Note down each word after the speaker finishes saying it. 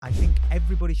I think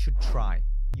everybody should try.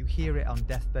 You hear it on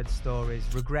deathbed stories.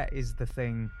 Regret is the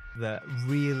thing that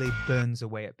really burns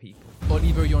away at people.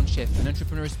 Oliver Yonchev, an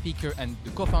entrepreneur, speaker, and the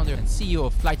co-founder and CEO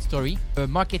of Flight Story, a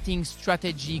marketing,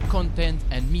 strategy, content,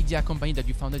 and media company that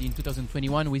you founded in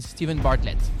 2021 with Steven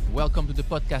Bartlett. Welcome to the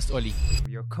podcast, Oli.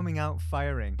 You're coming out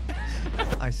firing.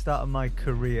 I started my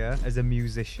career as a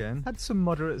musician, had some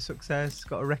moderate success,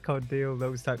 got a record deal,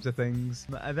 those types of things.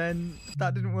 And then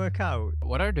that didn't work out.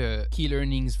 What are the key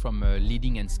learnings from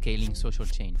leading and scaling social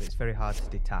change? It's very hard to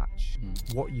detach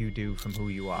what you do from who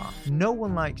you are. No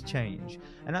one likes change.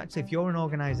 And actually, if you're an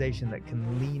organization that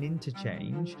can lean into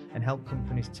change and help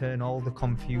companies turn all the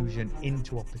confusion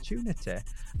into opportunity,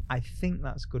 I think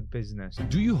that's good business.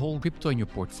 Do you hold crypto in your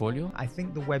portfolio? I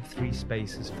think the Web3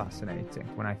 space is fascinating.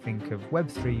 When I think of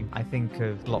Web3, I think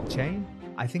of blockchain.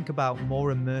 I think about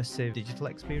more immersive digital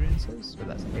experiences, so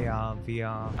that's AR,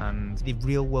 VR, and the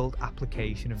real-world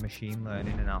application of machine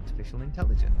learning and artificial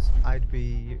intelligence. I'd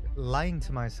be lying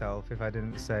to myself if I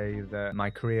didn't say that my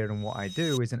career and what I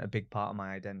do isn't a big part of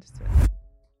my identity.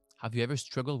 Have you ever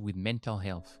struggled with mental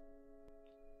health?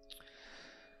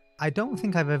 I don't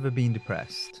think I've ever been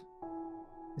depressed.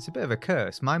 It's a bit of a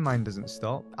curse. My mind doesn't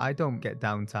stop. I don't get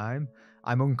downtime.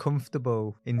 I'm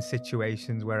uncomfortable in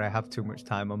situations where I have too much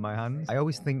time on my hands. I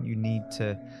always think you need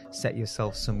to set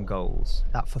yourself some goals.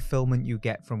 That fulfillment you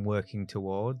get from working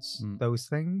towards those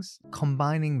things.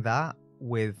 Combining that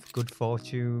with good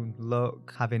fortune,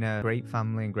 luck, having a great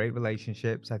family and great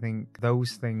relationships, I think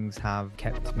those things have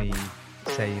kept me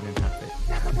sane and happy.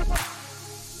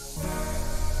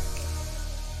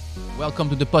 Welcome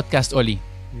to the podcast, Oli.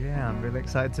 Yeah, I'm really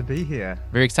excited to be here.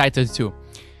 Very excited too.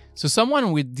 So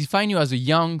someone would define you as a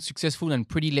young, successful, and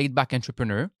pretty laid-back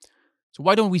entrepreneur. So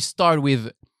why don't we start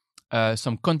with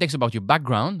some context about your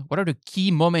background? What are the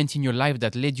key moments in your life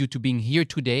that led you to being here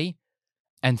today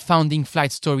and founding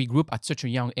Flight Story Group at such a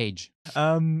young age?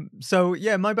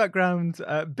 My background,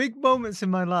 big moments in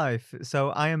my life.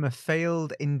 So I am a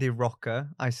failed indie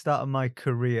rocker. I started my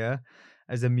career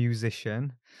as a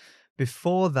musician.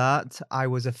 Before that, I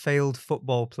was a failed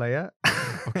football player.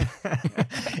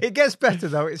 It gets better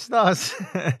though. It starts.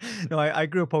 No, I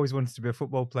grew up always wanted to be a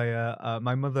football player.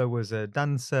 My mother was a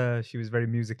dancer. She was very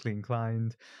musically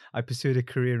inclined. I pursued a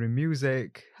career in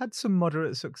music, had some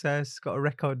moderate success, got a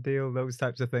record deal, those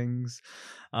types of things.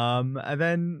 And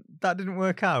then that didn't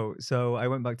work out. So I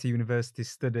went back to university,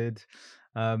 studied.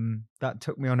 That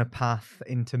took me on a path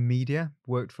into media,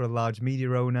 worked for a large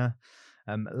media owner.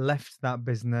 Left that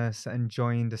business and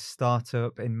joined a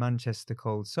startup in Manchester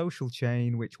called Social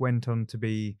Chain, which went on to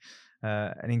be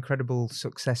an incredible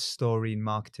success story in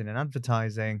marketing and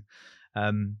advertising,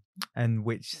 and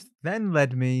which then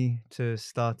led me to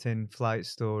starting Flight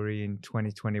Story in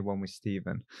 2021 with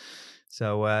Steven.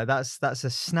 So that's a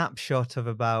snapshot of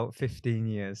about 15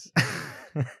 years.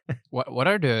 What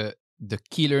are the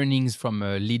key learnings from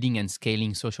leading and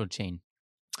scaling Social Chain?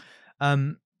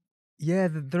 Yeah,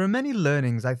 there are many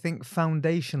learnings. I think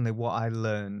foundationally what I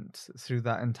learned through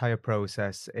that entire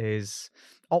process is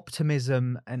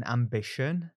optimism and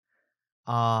ambition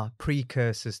are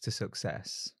precursors to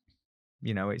success.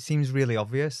 You know, it seems really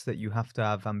obvious that you have to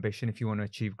have ambition if you want to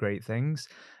achieve great things.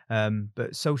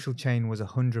 But Social Chain was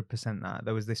 100% that.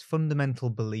 There was this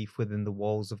fundamental belief within the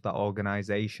walls of that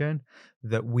organization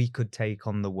that we could take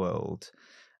on the world.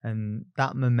 And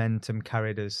that momentum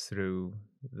carried us through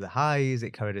the highs,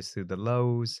 it carried us through the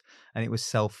lows, and it was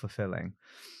self-fulfilling.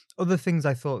 Other things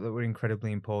I thought that were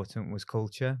incredibly important was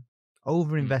culture,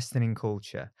 over-investing in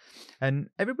culture. And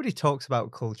everybody talks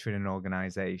about culture in an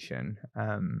organization.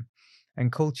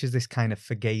 And culture is this kind of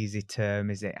fugazi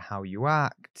term. Is it how you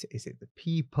act? Is it the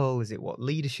people? Is it what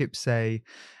leadership say?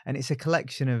 And it's a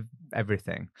collection of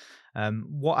everything.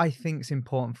 What I think is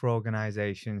important for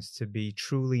organizations to be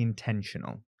truly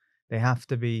intentional. They have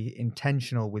to be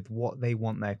intentional with what they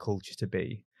want their culture to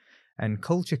be. And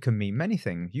culture can mean many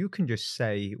things. You can just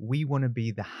say, we want to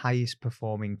be the highest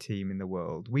performing team in the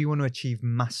world. We want to achieve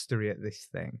mastery at this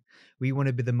thing. We want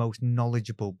to be the most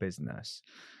knowledgeable business.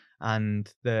 And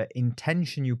the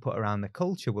intention you put around the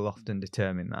culture will often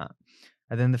determine that.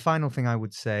 And then the final thing I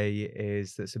would say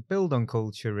is that's a build on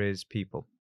culture is people.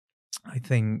 I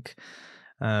think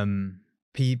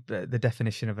the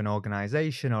definition of an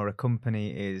organization or a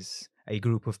company is a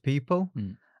group of people.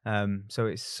 So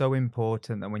it's so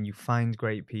important that when you find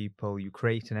great people, you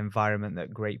create an environment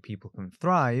that great people can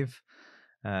thrive.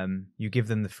 You give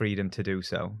them the freedom to do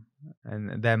so.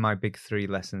 And they're my big 3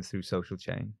 lessons through Social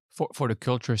Chain. For the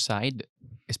culture side,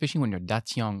 especially when you're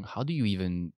that young, how do you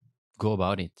even go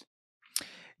about it?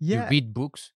 Yeah. You read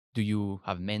books? Do you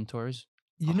have mentors?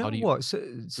 You know How do you, what? or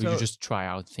you So just try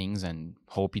out things and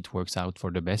hope it works out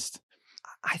for the best?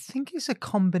 I think it's a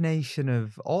combination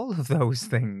of all of those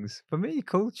things. For me,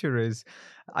 culture is,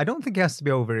 I don't think it has to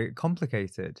be over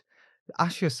complicated.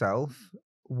 Ask yourself,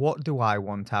 what do I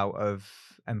want out of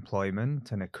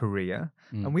employment and a career?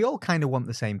 Mm, And we all kind of want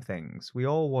the same things. We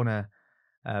all want to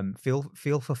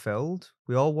feel fulfilled.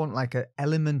 We all want like an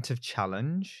element of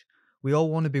challenge. We all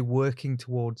want to be working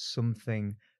towards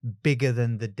something bigger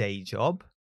than the day job.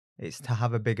 It's to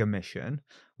have a bigger mission.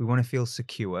 We want to feel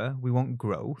secure. We want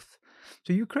growth.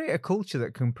 So you create a culture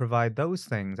that can provide those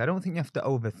things. I don't think you have to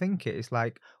overthink it. It's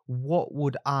like, what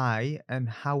would I and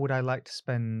how would I like to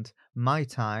spend my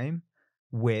time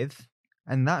with?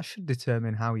 And that should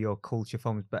determine how your culture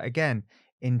forms. But again,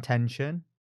 intention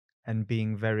and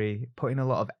being very putting a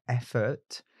lot of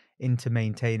effort into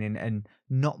maintaining and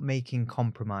not making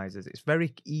compromises. It's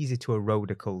very easy to erode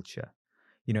a culture.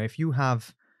 You know, if you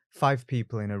have 5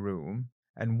 people in a room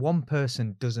and one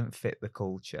person doesn't fit the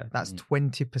culture, that's mm.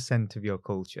 20% of your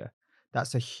culture.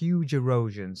 That's a huge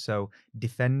erosion. So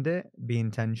defend it, be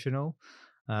intentional,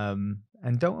 and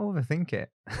don't overthink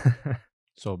it.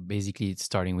 So basically, it's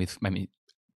starting with, I mean,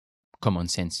 common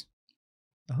sense,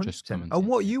 just 100%. common And sense.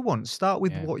 what Yeah. you want, start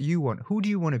with Yeah. what you want. Who do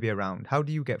you want to be around? How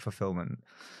do you get fulfillment?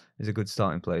 Is a good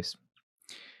starting place.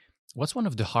 What's one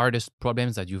of the hardest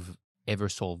problems that you've ever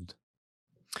solved?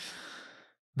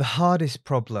 The hardest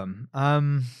problem.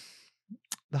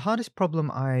 The hardest problem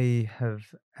I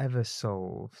have ever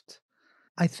solved.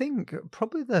 I think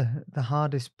probably the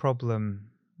hardest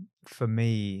problem for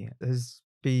me has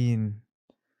been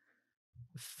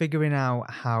figuring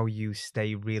out how you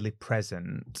stay really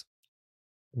present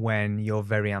when you're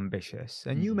very ambitious.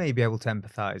 And you Mm, may be able to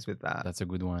empathize with that. that's a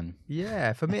good one.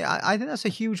 Yeah, for me, I think that's a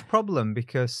huge problem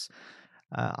because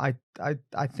I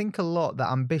think a lot that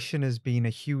ambition has been a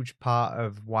huge part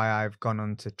of why I've gone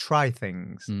on to try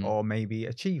things Mm. or maybe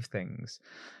achieve things.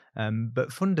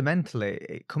 But fundamentally,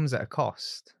 it comes at a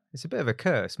cost. It's a bit of a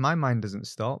curse. My mind doesn't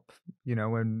stop. You know,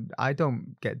 when I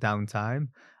don't get downtime,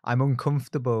 I'm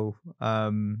uncomfortable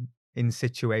in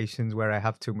situations where I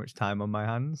have too much time on my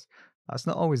hands. That's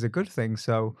not always a good thing.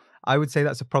 So I would say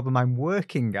that's a problem I'm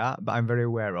working at, but I'm very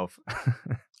aware of.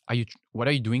 What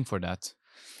are you doing for that?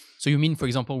 So you mean, for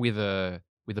example, with a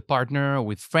partner, or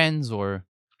with friends, or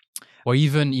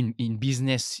even in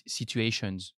business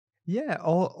situations? Yeah,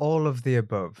 all of the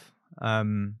above.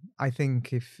 I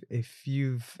think if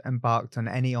you've embarked on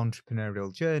any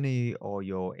entrepreneurial journey or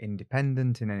you're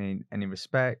independent in any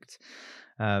respect,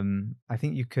 I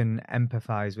think you can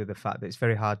empathize with the fact that it's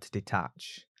very hard to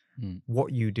detach Mm.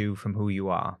 what you do from who you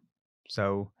are.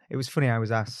 So it was funny. I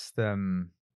was asked the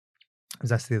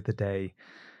other day,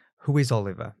 who is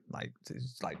Oliver? Like,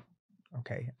 it's like,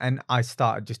 okay, and I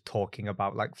started just talking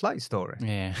about like Flight Story.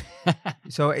 Yeah.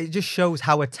 So it just shows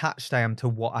how attached I am to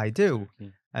what I do.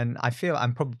 Absolutely. And I feel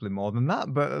I'm probably more than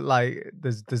that, but like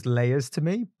there's layers to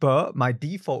me. But my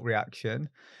default reaction,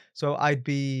 so I'd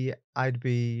be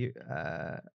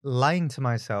lying to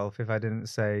myself if I didn't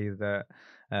say that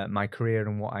my career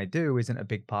and what I do isn't a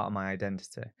big part of my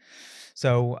identity.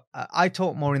 So I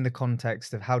talk more in the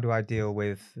context of how do I deal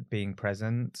with being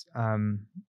present.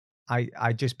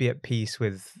 I just be at peace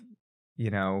with,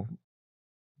 you know,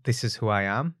 this is who I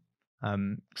am.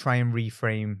 Try and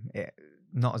reframe it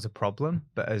not as a problem,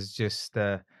 but as just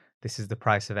this is the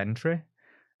price of entry,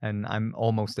 and I'm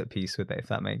almost at peace with it. If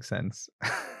that makes sense.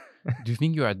 Do you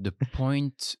think you're at the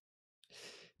point?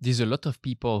 There's a lot of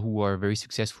people who are very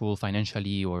successful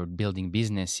financially or building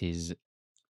businesses,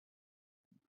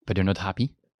 but they're not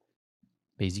happy,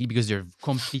 basically, because they're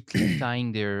completely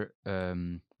tying their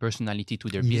personality to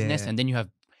their business. Yeah, And then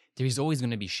there is always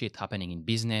going to be shit happening in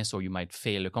business, or you might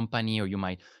fail a company, or you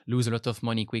might lose a lot of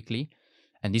money quickly.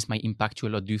 And this might impact you a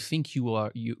lot. Do you think you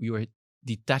are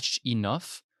detached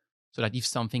enough so that if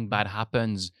something bad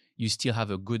happens, you still have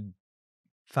a good,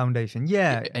 foundation.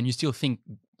 Yeah, and you still think,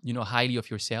 highly of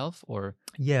yourself? Or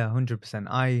yeah,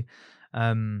 100%.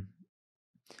 Um,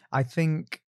 I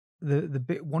think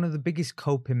one of the biggest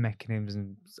coping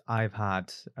mechanisms I've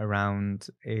had around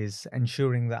is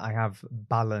ensuring that I have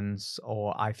balance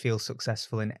or I feel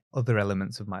successful in other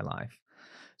elements of my life.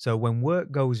 So when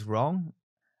work goes wrong,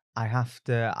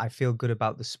 I feel good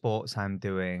about the sports I'm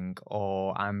doing,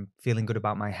 or I'm feeling good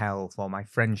about my health, or my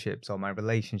friendships, or my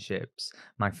relationships,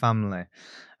 my family.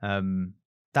 Um,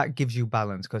 that gives you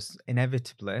balance because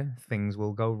inevitably things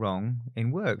will go wrong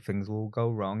in work, things will go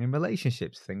wrong in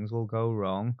relationships, things will go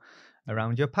wrong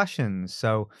around your passions.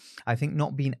 So I think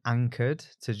not being anchored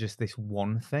to just this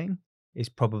one thing is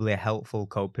probably a helpful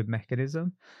coping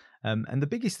mechanism. And the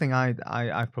biggest thing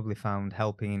I've probably found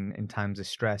helping in times of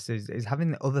stress is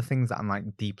having other things that I'm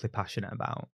like deeply passionate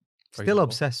about, For still example?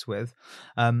 obsessed with.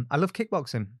 I love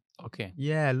kickboxing. Okay,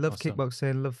 Yeah, I love awesome.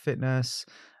 kickboxing, love fitness.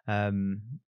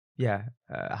 Um, yeah,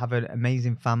 have an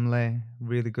amazing family,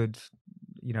 really good,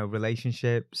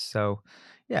 relationships. So,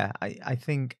 yeah, I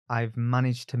think I've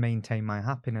managed to maintain my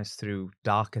happiness through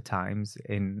darker times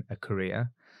in a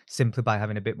career simply by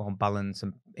having a bit more balance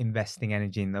and investing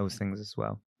energy in those things as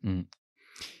well. Mm.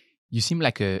 You seem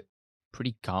like a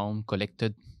pretty calm,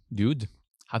 collected dude.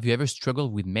 Have you ever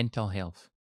struggled with mental health?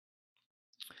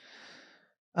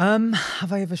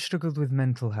 Have I ever struggled with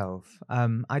mental health?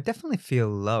 I definitely feel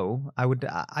low.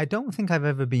 I don't think I've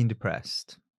ever been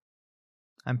depressed.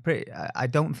 I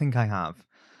don't think I have.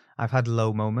 I've had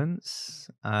low moments.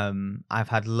 I've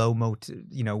had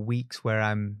weeks where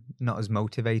I'm not as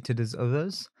motivated as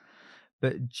others.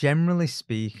 But generally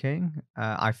speaking,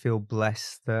 I feel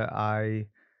blessed that I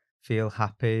feel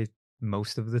happy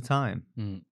most of the time.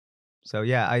 Mm, So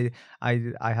yeah,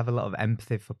 I have a lot of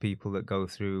empathy for people that go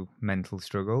through mental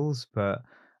struggles, but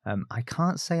I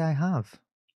can't say I have.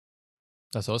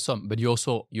 that's awesome. But you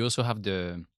also have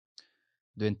the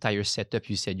entire setup.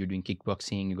 You said you're doing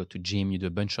kickboxing, you go to gym, you do a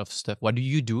bunch of stuff. What do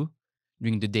you do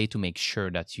during the day to make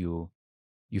sure that you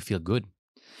feel good?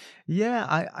 Yeah,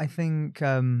 I think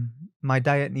my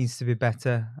diet needs to be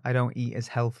better. I don't eat as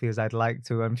healthy as I'd like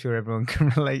to. I'm sure everyone can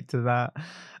relate to that.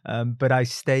 But I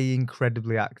stay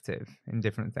incredibly active in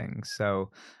different things.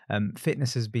 So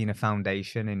fitness has been a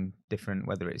foundation in different,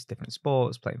 whether it's different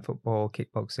sports, playing football,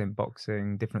 kickboxing,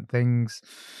 boxing, different things.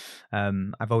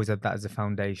 I've always had that as a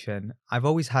foundation. I've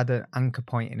always had an anchor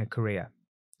point in a career.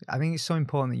 I think it's so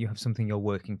important that you have something you're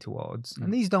working towards. And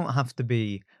Mm, these don't have to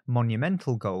be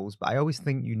monumental goals, but I always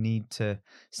think you need to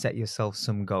set yourself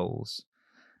some goals.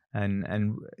 And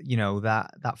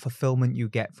that fulfillment you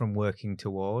get from working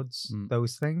towards mm.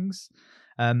 those things.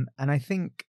 And I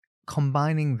think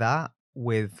combining that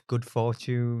with good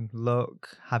fortune,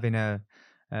 luck, having a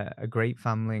great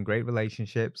family and great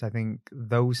relationships, I think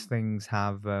those things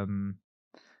have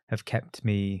kept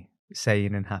me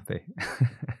sane and happy.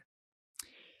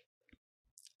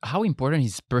 How important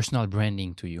is personal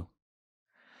branding to you?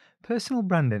 Personal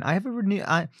branding. I've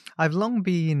long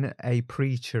been a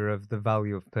preacher of the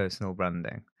value of personal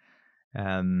branding.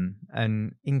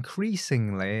 And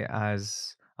increasingly,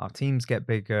 as our teams get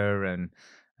bigger and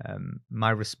my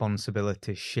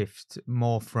responsibilities shift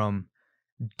more from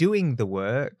doing the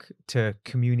work to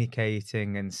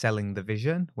communicating and selling the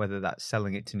vision, whether that's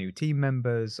selling it to new team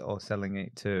members or selling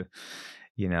it to,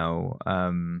 you know,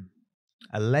 um,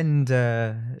 a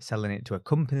lender, selling it to a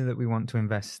company that we want to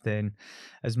invest in.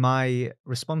 As my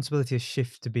responsibility has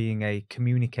shifted to being a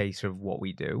communicator of what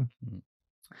we do,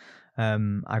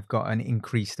 Mm, I've got an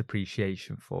increased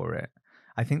appreciation for it.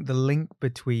 I think the link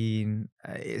between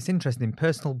it's interesting.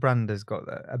 Personal brand has got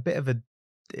a bit of a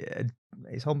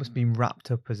it's almost been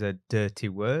wrapped up as a dirty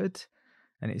word,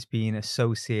 and it's been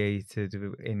associated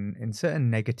in certain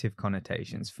negative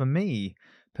connotations. For me,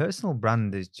 personal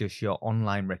brand is just your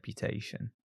online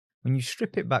reputation. When you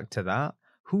strip it back to that,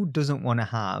 who doesn't want to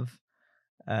have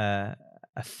uh,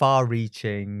 a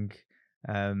far-reaching,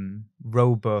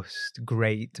 robust,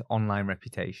 great online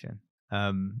reputation?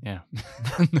 Um, yeah.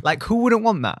 like, who wouldn't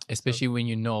want that? So, Especially when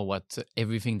you know what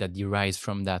everything that derives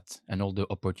from that and all the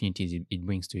opportunities it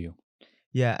brings to you.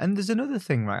 yeah, and there's another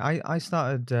thing, right? I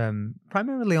started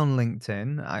primarily on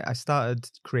LinkedIn. I started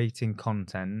creating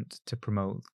content to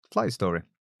promote Flight Story.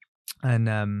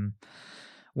 And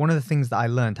one of the things that I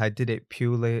learned, I did it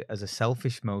purely as a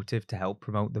selfish motive to help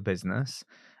promote the business.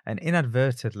 And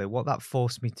inadvertently, what that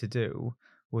forced me to do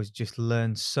was just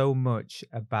learn so much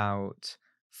about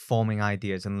forming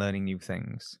ideas and learning new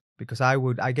things. Because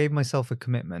I gave myself a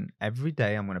commitment every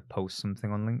day. I'm going to post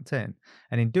something on LinkedIn.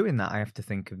 And in doing that, I have to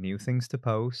think of new things to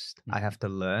post. I Mm, have to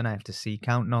learn. I have to seek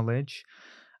out knowledge.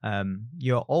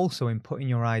 You're also in putting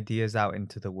your ideas out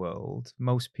into the world.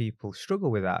 Most people struggle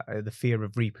with that, the fear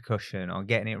of repercussion or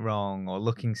getting it wrong or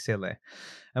looking silly.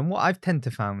 And what I've tend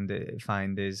to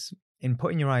find is in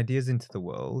putting your ideas into the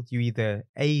world, you either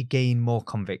a gain more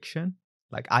conviction,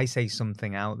 like I say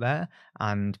something out there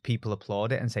and people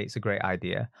applaud it and say it's a great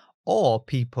idea, or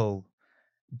people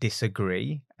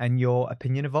disagree and your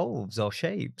opinion evolves or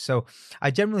shapes. So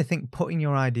I generally think putting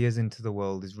your ideas into the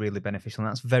world is really beneficial. And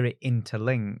that's very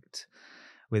interlinked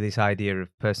with this idea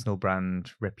of personal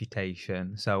brand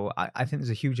reputation. So I think there's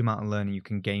a huge amount of learning you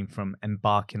can gain from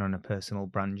embarking on a personal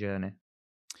brand journey.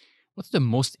 What's the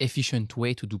most efficient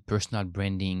way to do personal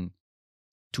branding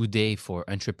today for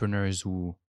entrepreneurs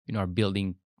who are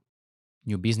building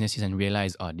new businesses and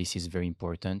realize, oh, this is very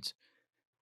important?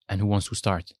 and who wants to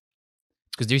start?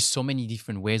 Because there's so many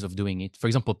different ways of doing it. For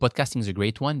example, podcasting is a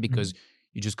great one because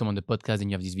you just come on the podcast and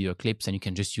you have these video clips and you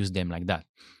can just use them like that.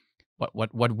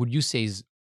 What would you say is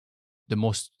the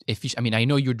most efficient? I mean, I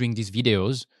know you're doing these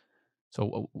videos,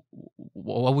 so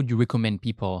what would you recommend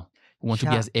people who want to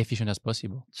be as efficient as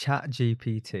possible? Chat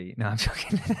GPT. No, I'm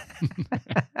joking.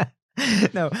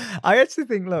 No, I actually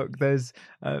think, look, there's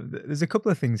a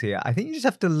couple of things here. I think you just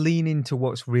have to lean into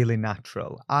what's really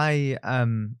natural. I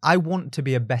want to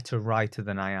be a better writer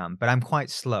than I am, but I'm quite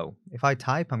slow. If I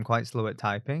type, I'm quite slow at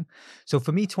typing. So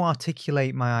for me to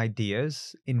articulate my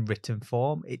ideas in written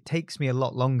form, it takes me a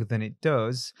lot longer than it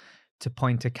does to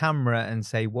point a camera and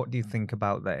say, what do you think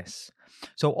about this?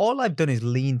 So all I've done is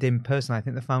leaned in personally. I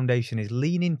think the foundation is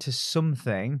lean into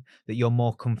something that you're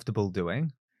more comfortable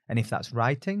doing. And if that's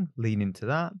writing, lean into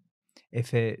that.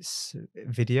 If it's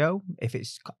video, if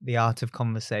it's the art of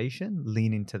conversation,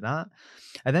 lean into that.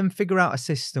 And then figure out a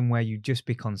system where you just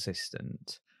be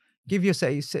consistent. Give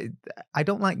yourself, I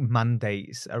don't like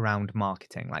mandates around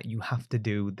marketing, like you have to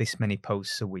do this many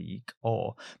posts a week,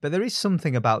 but there is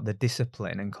something about the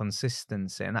discipline and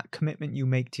consistency and that commitment you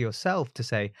make to yourself to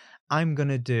say, I'm going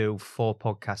to do 4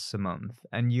 podcasts a month,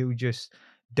 and you just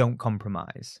don't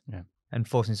compromise. Yeah. And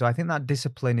forcing. So I think that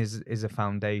discipline is a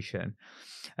foundation.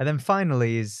 And then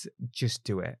finally is just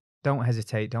do it. Don't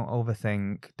hesitate. Don't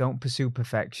overthink. Don't pursue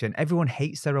perfection. Everyone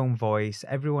hates their own voice.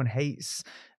 Everyone hates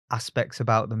aspects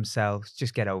about themselves.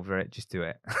 Just get over it. Just do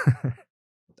it.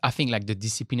 I think like the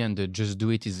discipline and the just do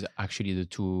it is actually the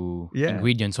two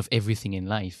ingredients of everything in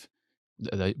life.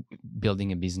 The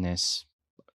building a business,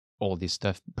 all this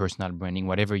stuff, personal branding,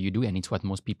 whatever you do. And it's what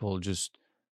most people just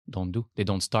don't do. They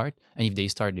don't start. And if they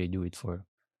start, they do it for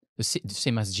the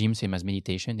same as gym, same as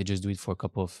meditation. They just do it for a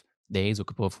couple of days or a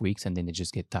couple of weeks, and then they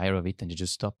just get tired of it and they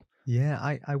just stop. Yeah,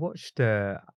 I watched,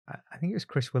 I think it was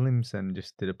Chris Williamson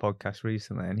just did a podcast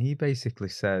recently, and he basically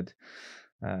said,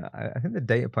 I think the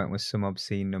data point was some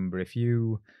obscene number. If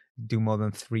you do more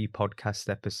than 3 podcast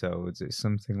episodes, it's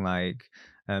something like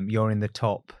you're in the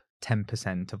top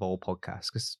 10% of all podcasts,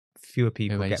 because fewer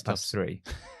people get past 3.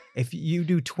 If you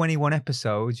do 21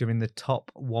 episodes, you're in the top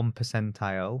 1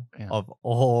 percentile of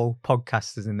all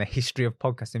podcasters in the history of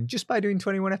podcasting just by doing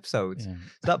 21 episodes. So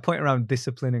that point around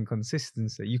discipline and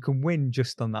consistency, you can win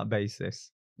just on that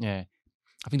basis. Yeah.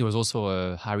 I think there was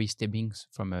also Harry Stebbings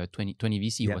from 20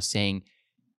 VC who was saying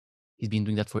he's been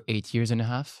doing that for 8 years and a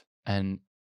half, and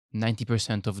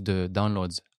 90% of the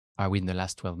downloads are within the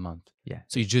last 12 months. Yeah.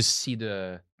 So you just see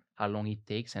how long it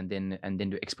takes, and then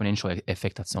the exponential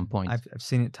effect at some point. I've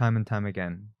seen it time and time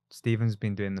again. Steven's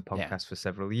been doing the podcast for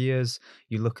several years.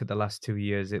 You look at the last 2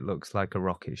 years, it looks like a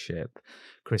rocket ship.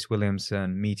 Chris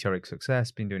Williamson, Meteoric Success,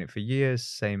 been doing it for years.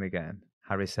 Same again.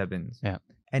 Harry Stebbings. Yeah.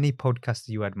 Any podcaster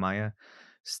you admire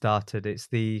started. It's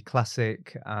the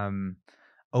classic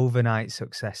overnight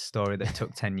success story that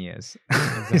took 10 years.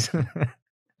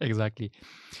 Exactly.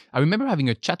 I remember having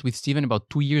a chat with Steven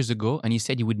about 2 years ago, and he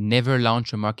said he would never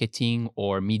launch a marketing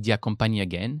or media company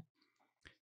again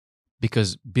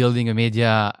because building a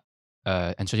media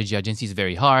and strategy agency is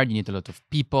very hard. You need a lot of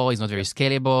people. It's not very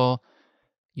scalable.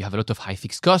 You have a lot of high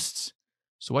fixed costs.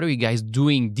 So what are you guys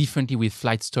doing differently with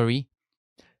Flight Story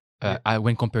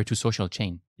when compared to Social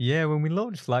Chain? Yeah, when we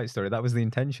launched Flight Story, that was the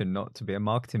intention, not to be a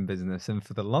marketing business. And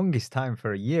for the longest time,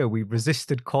 for a year, we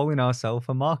resisted calling ourselves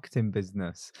a marketing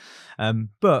business.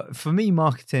 But for me,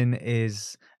 marketing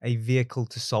is a vehicle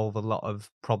to solve a lot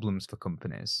of problems for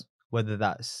companies, whether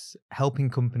that's helping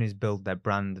companies build their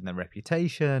brand and their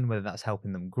reputation, whether that's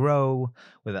helping them grow,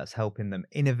 whether that's helping them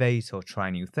innovate or try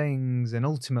new things. And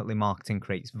ultimately, marketing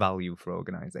creates value for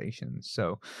organizations.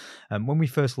 So when we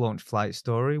first launched Flight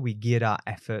Story, we geared our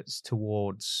efforts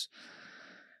towards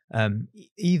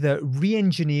either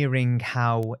re-engineering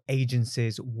how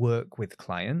agencies work with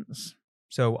clients.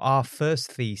 So our first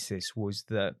thesis was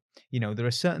that, there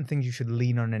are certain things you should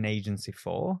lean on an agency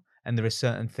for, and there are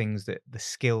certain things that the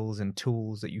skills and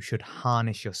tools that you should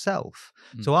harness yourself.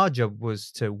 So our job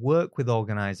was to work with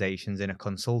organizations in a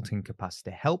consulting capacity,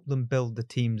 help them build the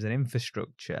teams and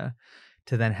infrastructure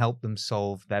to then help them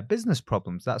solve their business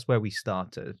problems. That's where we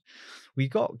started. We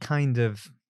got kind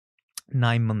of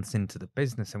 9 months into the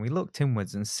business, and we looked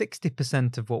inwards, and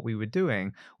 60% of what we were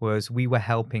doing was we were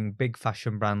helping big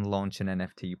fashion brand launch an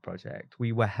NFT project.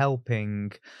 We were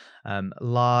helping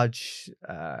large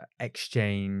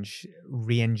exchange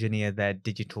re-engineer their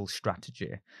digital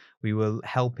strategy. We were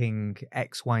helping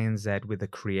X, Y, and Z with a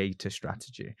creator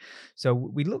strategy. So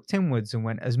we looked inwards and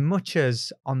went, as much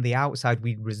as on the outside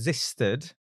we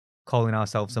resisted calling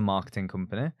ourselves a marketing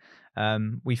company.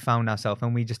 We found ourselves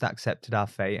and we just accepted our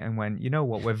fate and went, you know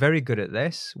what, we're very good at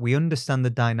this. We understand the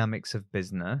dynamics of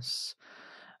business.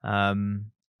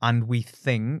 And we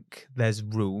think there's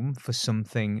room for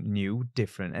something new,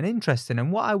 different, and interesting.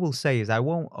 And what I will say is I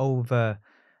won't over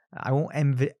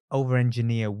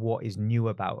engineer what is new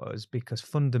about us, because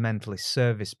fundamentally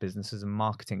service businesses and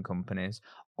marketing companies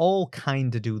all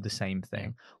kind of do the same Yeah.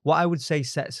 thing. What I would say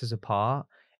sets us apart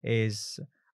is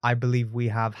I believe we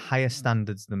have higher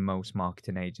standards than most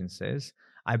marketing agencies.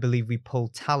 I believe we pull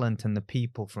talent and the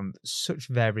people from such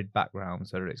varied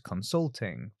backgrounds, whether it's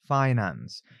consulting,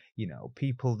 finance,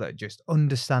 people that just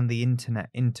understand the internet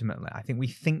intimately. I think we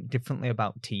think differently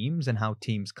about teams and how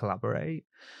teams collaborate.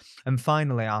 And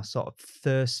finally, our sort of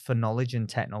thirst for knowledge and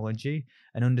technology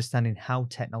and understanding how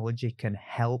technology can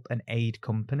help and aid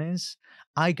companies.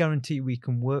 I guarantee we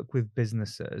can work with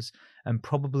businesses and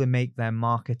probably make their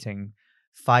marketing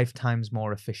 5 times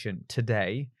more efficient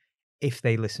today if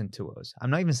they listen to us.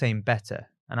 I'm not even saying better,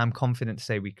 and I'm confident to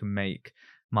say we can make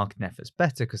marketing efforts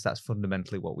better because that's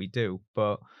fundamentally what we do.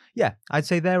 But yeah, I'd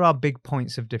say there are big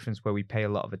points of difference where we pay a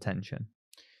lot of attention.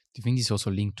 Do you think this is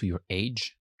also linked to your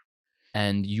age?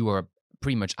 And you are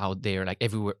pretty much out there, like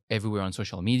everywhere on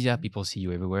social media. People see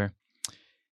you everywhere.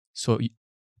 So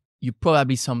you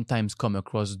probably sometimes come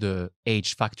across the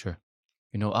age factor.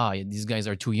 These guys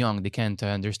are too young. They can't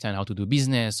understand how to do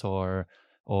business or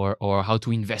how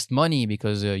to invest money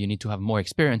because you need to have more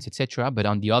experience, etc. But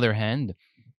on the other hand,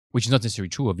 which is not necessarily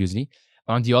true, obviously.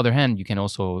 But on the other hand, you can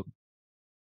also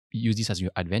use this as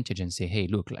your advantage and say, hey,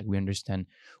 look, like we understand,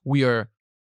 we are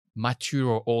mature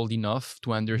or old enough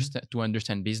to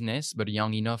understand business, but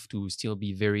young enough to still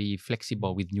be very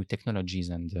flexible with new technologies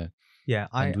and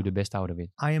do the best out of it.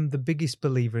 I am the biggest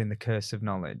believer in the curse of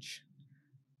knowledge.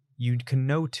 You can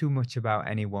know too much about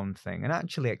any one thing, and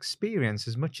actually experience,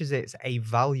 as much as it's a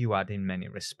value add in many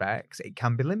respects, it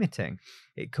can be limiting.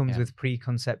 It comes with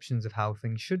preconceptions of how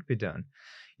things should be done.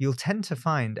 You'll tend to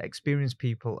find experienced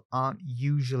people aren't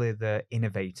usually the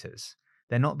innovators.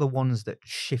 They're not the ones that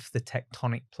shift the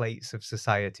tectonic plates of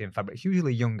society and fabric. It's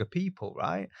usually younger people,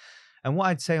 right? And what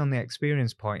I'd say on the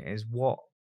experience point is what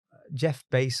Jeff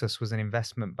Bezos was an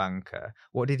investment banker.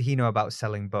 What did he know about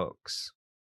selling books?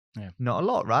 Yeah. Not a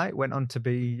lot, right? Went on to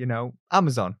be,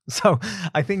 Amazon. So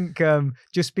I think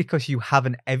just because you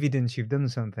haven't evidence you've done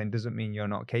something doesn't mean you're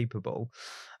not capable.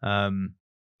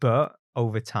 But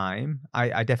over time,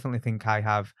 I definitely think I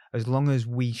have, as long as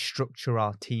we structure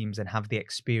our teams and have the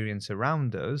experience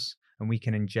around us and we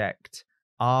can inject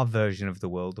our version of the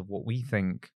world of what we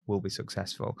think will be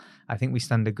successful, I think we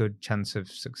stand a good chance of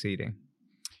succeeding.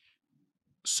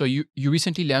 So you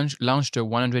recently launched a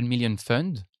 100 million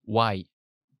fund. Why?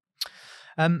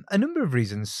 A number of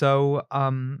reasons. So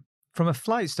from a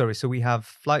Flight Story, so we have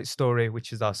Flight Story,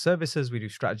 which is our services. We do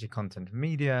strategy, content, and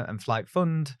media, and Flight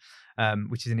Fund,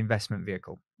 which is an investment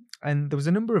vehicle. And there was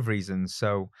a number of reasons.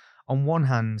 So on one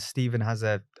hand, Steven has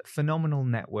a phenomenal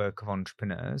network of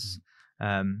entrepreneurs.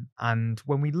 And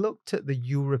when we looked at the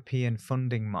European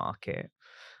funding market,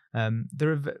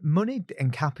 money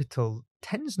and capital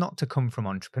tends not to come from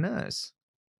entrepreneurs.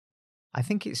 I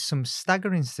think it's some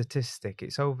staggering statistic.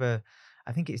 It's over,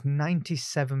 I think it's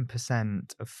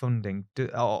 97% of funding,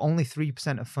 or only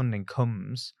 3% of funding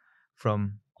comes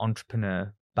from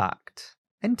entrepreneur-backed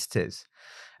entities.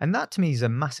 And that to me is a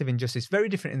massive injustice. Very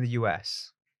different in the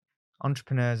US.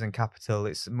 Entrepreneurs and capital,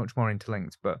 it's much more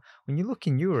interlinked. But when you look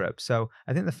in Europe, so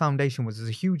I think the foundation was there's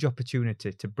a huge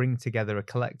opportunity to bring together a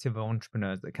collective of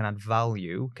entrepreneurs that can add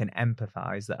value, can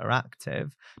empathize, that are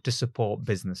active to support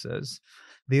businesses.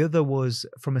 The other was,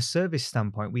 from a service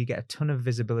standpoint, we get a ton of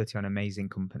visibility on amazing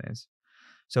companies.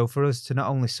 So for us to not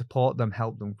only support them,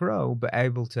 help them grow, but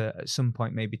able to at some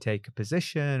point maybe take a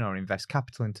position or invest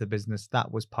capital into the business,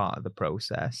 that was part of the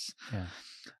process. Yeah.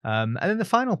 And then the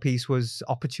final piece was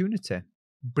opportunity,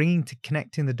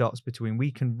 connecting the dots between we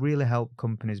can really help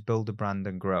companies build a brand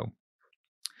and grow.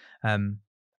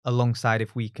 Alongside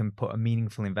if we can put a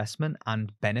meaningful investment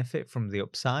and benefit from the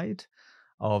upside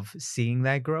of seeing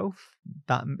their growth,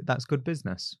 that's good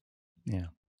business. Yeah,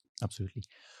 absolutely.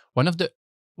 One of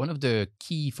the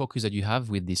key focus that you have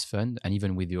with this fund and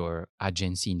even with your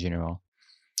agency in general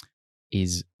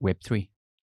is Web3.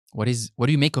 What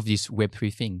do you make of this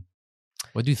Web3 thing?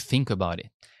 What do you think about it?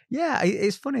 Yeah,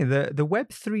 it's funny. The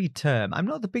Web3 term, I'm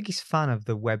not the biggest fan of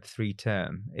the Web3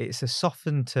 term. It's a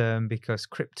softened term because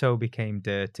crypto became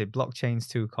dirty, blockchain's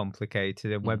too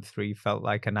complicated, and Web3 felt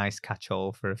like a nice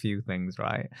catch-all for a few things,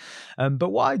 right? But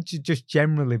what I just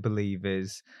generally believe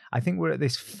is, I think we're at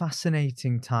this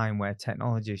fascinating time where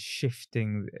technology is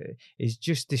shifting, is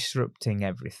just disrupting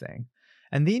everything.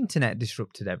 And the internet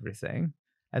disrupted everything.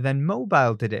 And then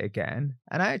mobile did it again.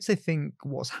 And I actually think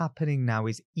what's happening now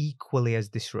is equally as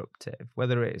disruptive,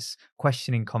 whether it's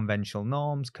questioning conventional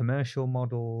norms, commercial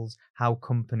models, how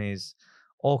companies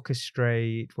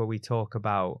orchestrate, where we talk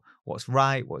about what's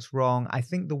right, what's wrong. I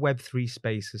think the Web3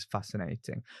 space is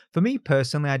fascinating. For me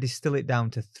personally, I distill it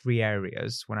down to 3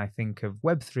 areas when I think of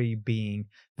Web3 being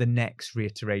the next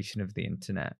reiteration of the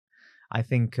internet. I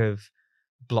think of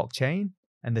blockchain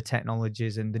and the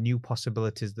technologies and the new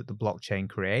possibilities that the blockchain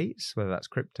creates, whether that's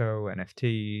crypto,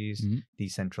 NFTs,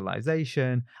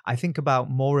 decentralization. I think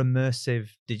about more immersive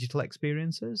digital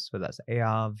experiences, whether that's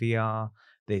AR, VR,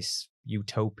 this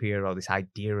utopia or this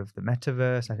idea of the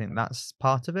metaverse. I think that's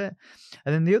part of it.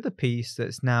 And then the other piece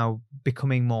that's now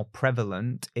becoming more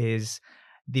prevalent is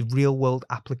the real world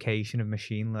application of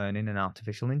machine learning and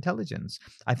artificial intelligence.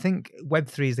 I think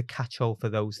Web3 is a catch-all for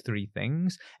those 3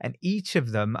 things, and each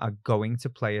of them are going to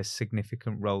play a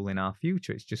significant role in our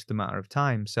future. It's just a matter of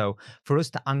time. So for us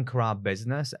to anchor our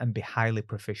business and be highly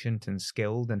proficient and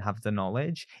skilled and have the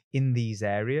knowledge in these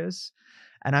areas.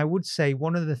 And I would say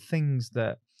one of the things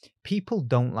that people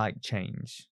don't like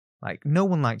change. Like no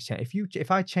one likes change.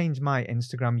 If I change my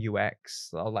Instagram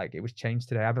UX or like it was changed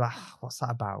today, I'd be like, oh, what's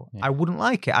that about? Yeah. I wouldn't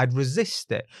like it. I'd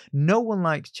resist it. No one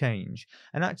likes change.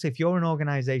 And actually, if you're an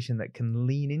organization that can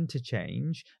lean into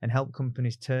change and help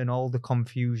companies turn all the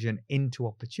confusion into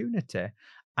opportunity,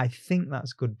 I think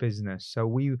that's good business. So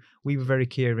we were very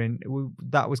clear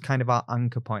that was kind of our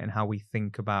anchor point in how we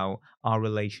think about our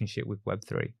relationship with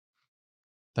Web3.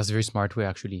 That's a very smart way,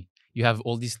 actually. You have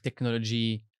all this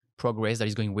technology progress that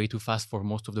is going way too fast for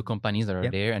most of the companies that are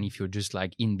there. And if you're just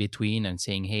like in between and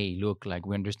saying, hey, look, like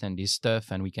we understand this stuff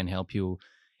and we can help you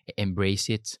embrace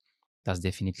it, that's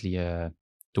definitely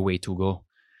the way to go.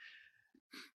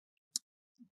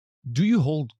 Do you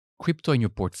hold crypto in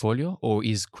your portfolio, or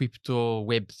is crypto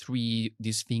Web3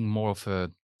 this thing more of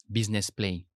a business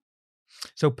play?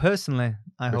 So personally,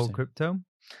 I hold crypto.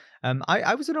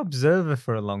 I was an observer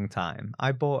for a long time.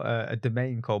 I bought a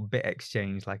domain called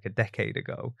BitExchange like a decade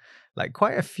ago. Like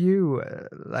quite a few,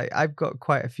 I've got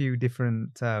quite a few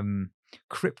different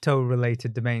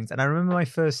crypto-related domains. And I remember my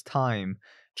first time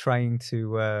trying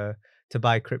to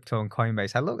buy crypto on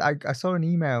Coinbase. I saw an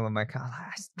email on my account.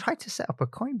 I tried to set up a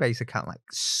Coinbase account like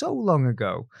so long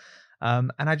ago,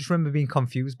 and I just remember being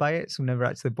confused by it, so never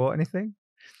actually bought anything.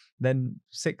 Then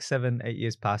 6, 7, 8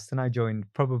 years passed, and I joined.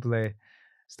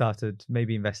 Started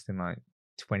maybe investing like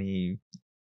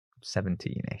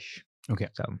 2017-ish. Okay.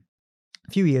 So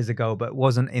a few years ago, but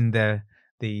wasn't in the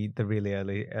really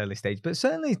early stage, but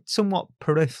certainly somewhat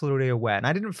peripherally aware. And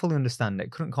I didn't fully understand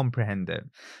it, couldn't comprehend it.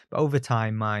 But over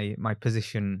time, my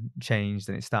position changed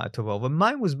and it started to evolve. And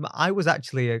I was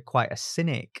actually quite a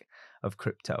cynic of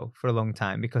crypto for a long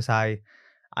time because I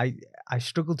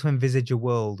struggled to envisage a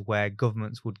world where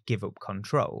governments would give up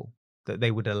control, that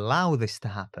they would allow this to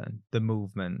happen, the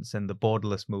movements and the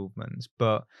borderless movements.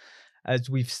 But as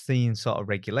we've seen sort of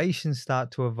regulations start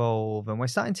to evolve, and we're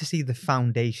starting to see the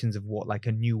foundations of what like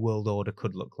a new world order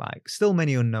could look like. Still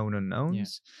many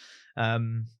unknowns. Yeah.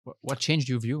 What changed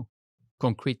your view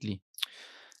concretely?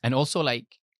 And also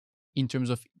like in terms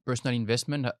of personal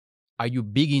investment, are you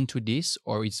big into this,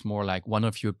 or it's more like one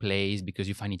of your plays because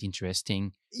you find it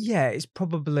interesting? Yeah, it's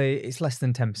less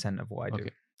than 10% of what I do.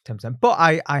 10%. But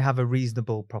I have a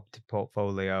reasonable property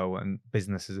portfolio, and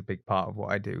business is a big part of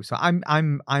what I do. So I'm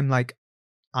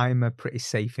a pretty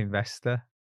safe investor.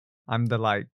 I'm the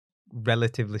like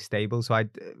relatively stable. So I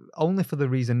only for the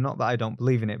reason, not that I don't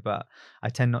believe in it, but I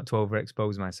tend not to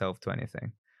overexpose myself to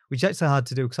anything, which is actually hard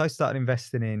to do because I started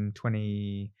investing in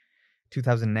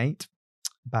 2008.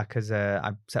 Back I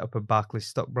set up a Barclays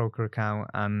stockbroker account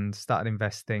and started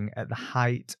investing at the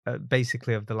height,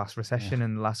 basically, of the last recession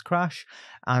and the last crash.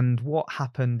 And what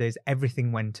happened is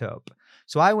everything went up.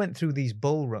 So I went through these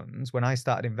bull runs when I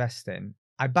started investing.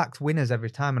 I backed winners every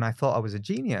time, and I thought I was a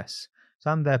genius. So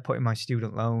I'm there putting my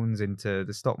student loans into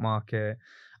the stock market.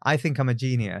 I think I'm a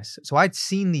genius. So I'd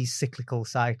seen these cyclical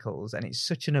cycles, and it's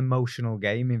such an emotional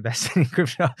game investing in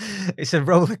crypto. It's a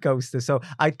roller coaster. So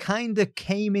I kind of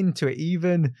came into it,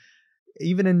 even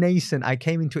a nascent, I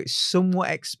came into it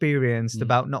somewhat experienced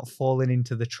about not falling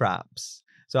into the traps.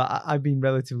 So I've been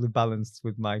relatively balanced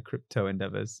with my crypto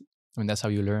endeavors. I mean, that's how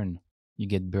you learn. You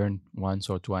get burned once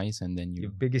or twice, and then your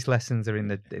biggest lessons are in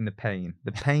the pain.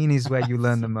 The pain is where you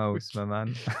learn the most, my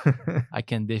man. I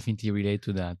can definitely relate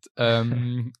to that.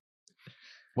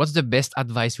 What's the best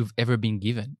advice you've ever been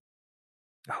given?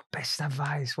 Oh, best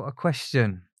advice! What a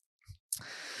question.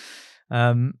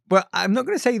 But I'm not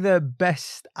going to say the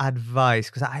best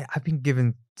advice because I've been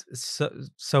given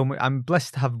so much. I'm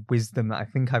blessed to have wisdom that I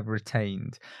think I've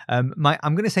retained. I'm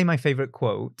going to say my favorite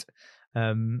quote.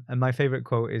 And my favorite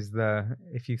quote is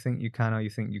if you think you can or you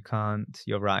think you can't,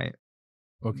 you're right.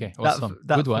 Okay, awesome.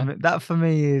 Good one. That for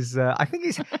me is, I think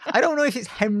it's, I don't know if it's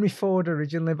Henry Ford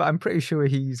originally, but I'm pretty sure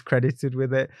he's credited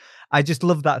with it. I just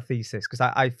love that thesis because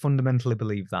I fundamentally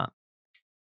believe that.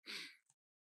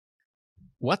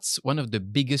 What's one of the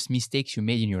biggest mistakes you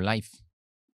made in your life?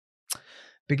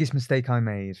 Biggest mistake I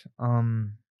made.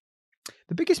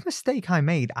 The biggest mistake I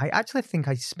made, I actually think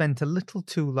I spent a little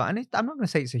too long, and I'm not going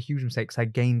to say it's a huge mistake because I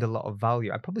gained a lot of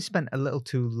value. I probably spent a little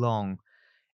too long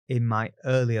in my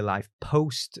earlier life,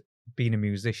 post being a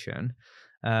musician,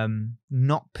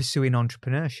 not pursuing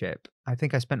entrepreneurship. I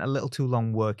think I spent a little too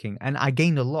long working, and I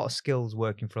gained a lot of skills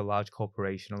working for a large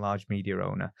corporation, a large media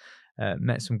owner,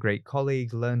 met some great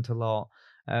colleagues, learned a lot.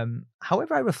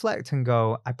 However, I reflect and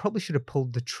go, I probably should have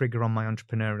pulled the trigger on my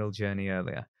entrepreneurial journey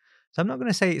earlier. So I'm not going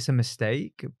to say it's a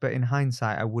mistake, but in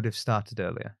hindsight, I would have started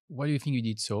earlier. Why do you think you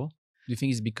did so? Do you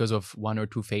think it's because of one or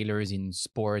two failures in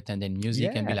sport and then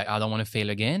music and be like, I don't want to fail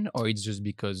again? Or it's just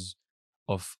because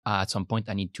of at some point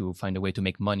I need to find a way to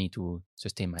make money to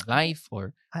sustain my life?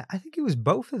 Or I think it was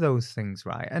both of those things,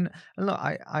 right? And look,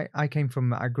 I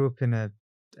grew up in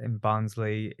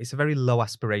Barnsley. It's a very low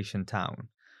aspiration town.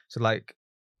 So like,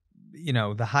 you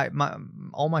know,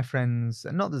 all my friends,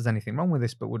 and not that there's anything wrong with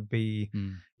this, but would be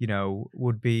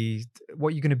what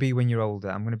are you going to be when you're older?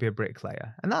 I'm going to be a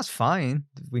bricklayer. And that's fine.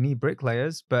 We need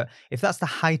bricklayers. But if that's the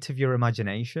height of your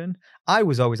imagination, I'm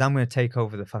going to take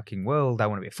over the fucking world. I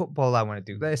want to be a footballer. I want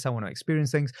to do this. I want to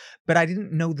experience things. But I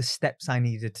didn't know the steps I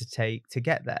needed to take to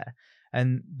get there.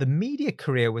 And the media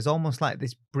career was almost like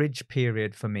this bridge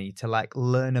period for me to like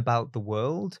learn about the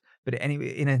world, but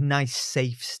anyway, in a nice,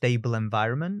 safe, stable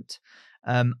environment.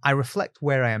 I reflect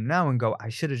where I am now and go, I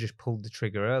should have just pulled the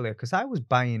trigger earlier because I was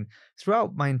buying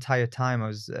throughout my entire time. I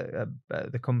was at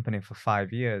the company for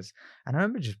 5 years, and I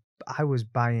remember I was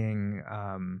buying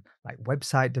like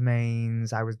website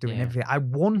domains. I was doing everything I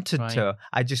wanted to.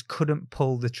 I just couldn't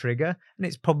pull the trigger, and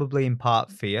it's probably in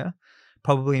part fear.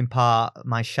 Probably in part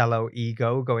my shallow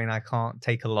ego going, I can't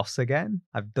take a loss again.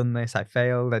 I've done this, I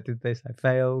failed. I did this, I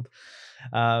failed.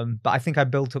 But I think I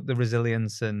built up the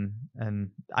resilience and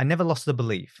I never lost the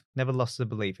belief. Never lost the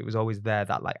belief. It was always there,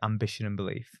 that like ambition and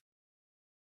belief.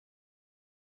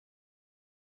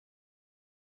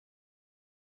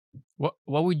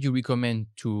 what would you recommend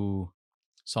to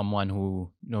someone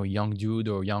who, young dude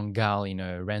or young gal in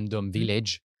a random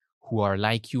village who are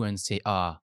like you and say,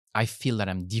 I feel that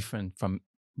I'm different from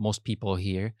most people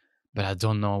here, but I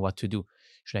don't know what to do.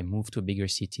 Should I move to a bigger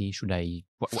city? Should I,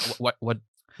 what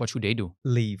should they do?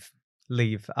 Leave.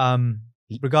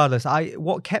 Regardless,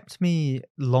 what kept me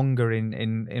longer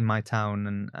in my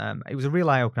town, and it was a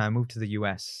real eye opener. I moved to the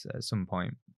US at some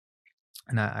point,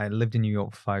 and I lived in New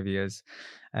York for 5 years,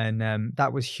 and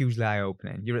that was hugely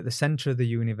eye-opening. You're at the center of the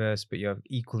universe, but you're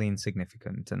equally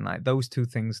insignificant, and like those two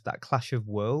things, that clash of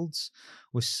worlds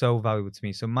was so valuable to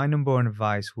me. So my number one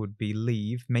advice would be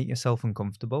leave, make yourself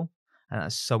uncomfortable, and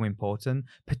that's so important,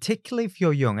 particularly if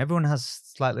you're young. Everyone has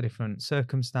slightly different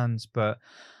circumstance, but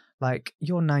like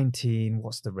you're 19,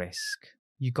 what's the risk?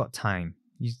 You got time.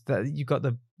 You got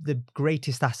the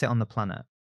greatest asset on the planet,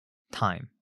 time.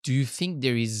 Do you think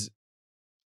there is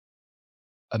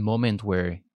a moment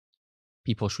where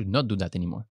people should not do that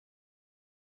anymore?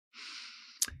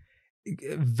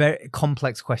 Very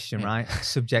complex question, right?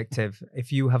 Subjective.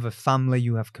 If you have a family,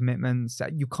 you have commitments,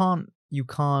 you can't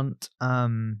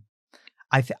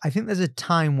I think there's a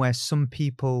time where some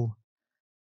people,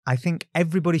 I think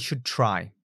everybody should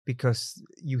try, because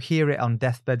you hear it on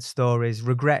deathbed stories.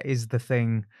 Regret is the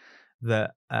thing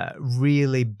that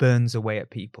really burns away at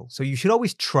people. So you should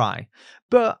always try.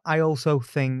 But I also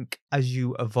think as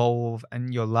you evolve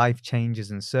and your life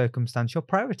changes and circumstance, your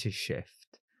priorities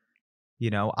shift. You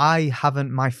know,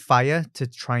 my fire to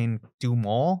try and do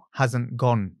more hasn't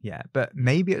gone yet, but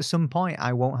maybe at some point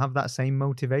I won't have that same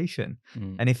motivation.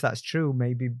 And if that's true,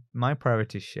 maybe my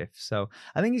priorities shift. So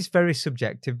I think it's very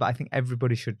subjective, but I think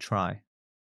everybody should try.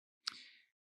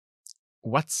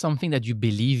 What's something that you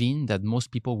believe in that most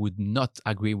people would not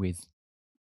agree with?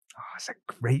 Oh, that's a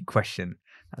great question.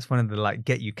 That's one of the like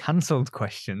get you cancelled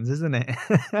questions, isn't it?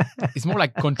 It's more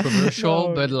like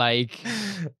controversial, but like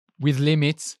with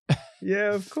limits.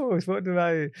 Yeah, of course. What did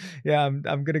I? Yeah, I'm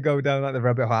going to go down like the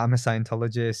rabbit hole. I'm a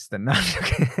Scientologist, and no, I'm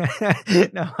joking.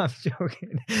 No, I'm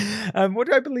joking. What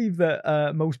do I believe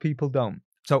that most people don't?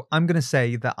 So I'm going to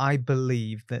say that I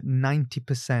believe that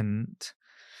 90%.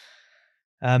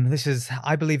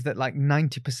 I believe that like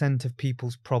 90% of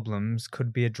people's problems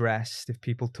could be addressed if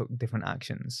people took different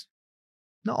actions.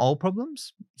 Not all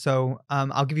problems. So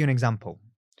I'll give you an example.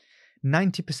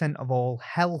 90% of all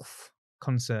health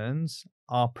concerns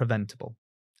are preventable.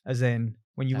 As in,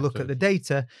 when you look at the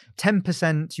data,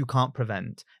 10% you can't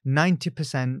prevent,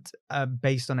 90%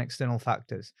 based on external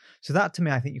factors. So that, to me,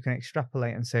 I think you can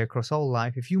extrapolate and say across all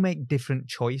life, if you make different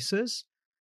choices,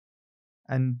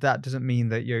 and that doesn't mean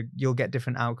that you'll get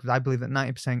different outcomes. I believe that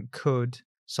 90% could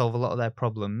solve a lot of their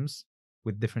problems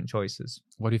with different choices.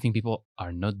 Why do you think people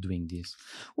are not doing this?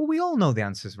 Well, we all know the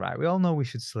answers, right? We all know we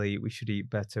should sleep, we should eat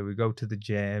better, we go to the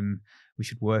gym, we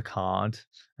should work hard,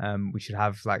 we should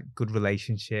have like good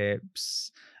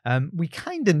relationships. We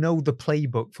kind of know the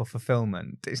playbook for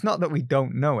fulfillment. It's not that we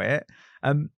don't know it.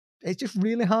 It's just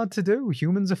really hard to do.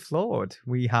 Humans are flawed.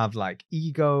 We have like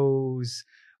egos.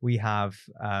 We have,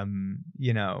 a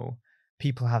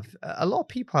lot of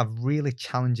people have really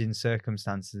challenging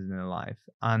circumstances in their life,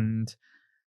 and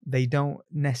they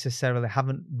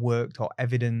haven't worked or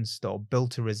evidenced or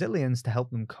built a resilience to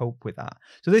help them cope with that.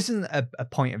 So this isn't a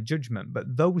point of judgment,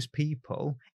 but those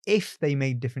people, if they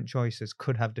made different choices,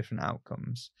 could have different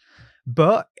outcomes.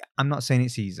 But I'm not saying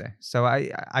it's easy. So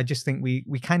I just think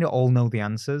we kind of all know the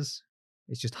answers.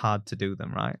 It's just hard to do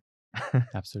them, right?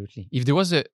 Absolutely. If there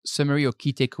was a summary or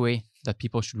key takeaway that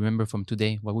people should remember from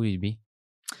today, what would it be?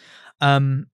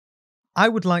 I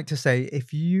would like to say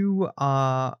if you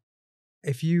are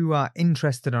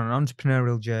interested in an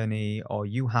entrepreneurial journey, or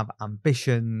you have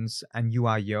ambitions and you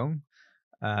are young,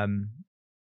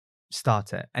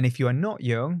 start it. And if you are not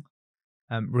young,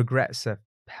 regret's a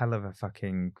hell of a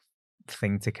fucking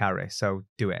thing to carry. So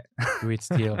do it. Do it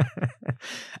still.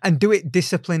 And do it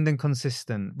disciplined and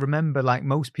consistent. Remember, like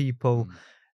most people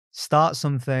start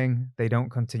something, they don't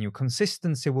continue.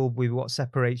 Consistency will be what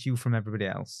separates you from everybody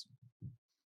else.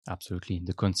 Absolutely.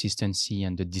 The consistency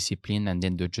and the discipline, and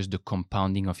then just the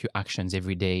compounding of your actions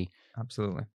every day.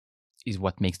 Absolutely. Is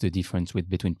what makes the difference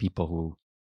between people who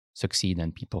succeed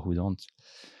and people who don't.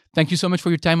 Thank you so much for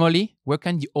your time, Oli. Where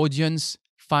can the audience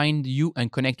find you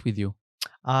and connect with you?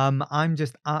 I'm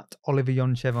just at Oliver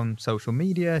Yonchev on social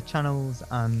media channels,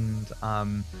 and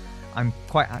I'm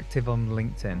quite active on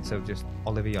LinkedIn. So just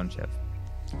Oliver Yonchev.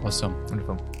 Awesome.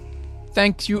 Wonderful.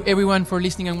 Thank you everyone for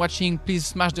listening and watching. Please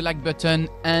smash the like button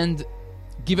and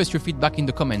give us your feedback in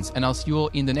the comments, and I'll see you all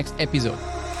in the next episode.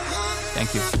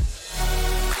 Thank you.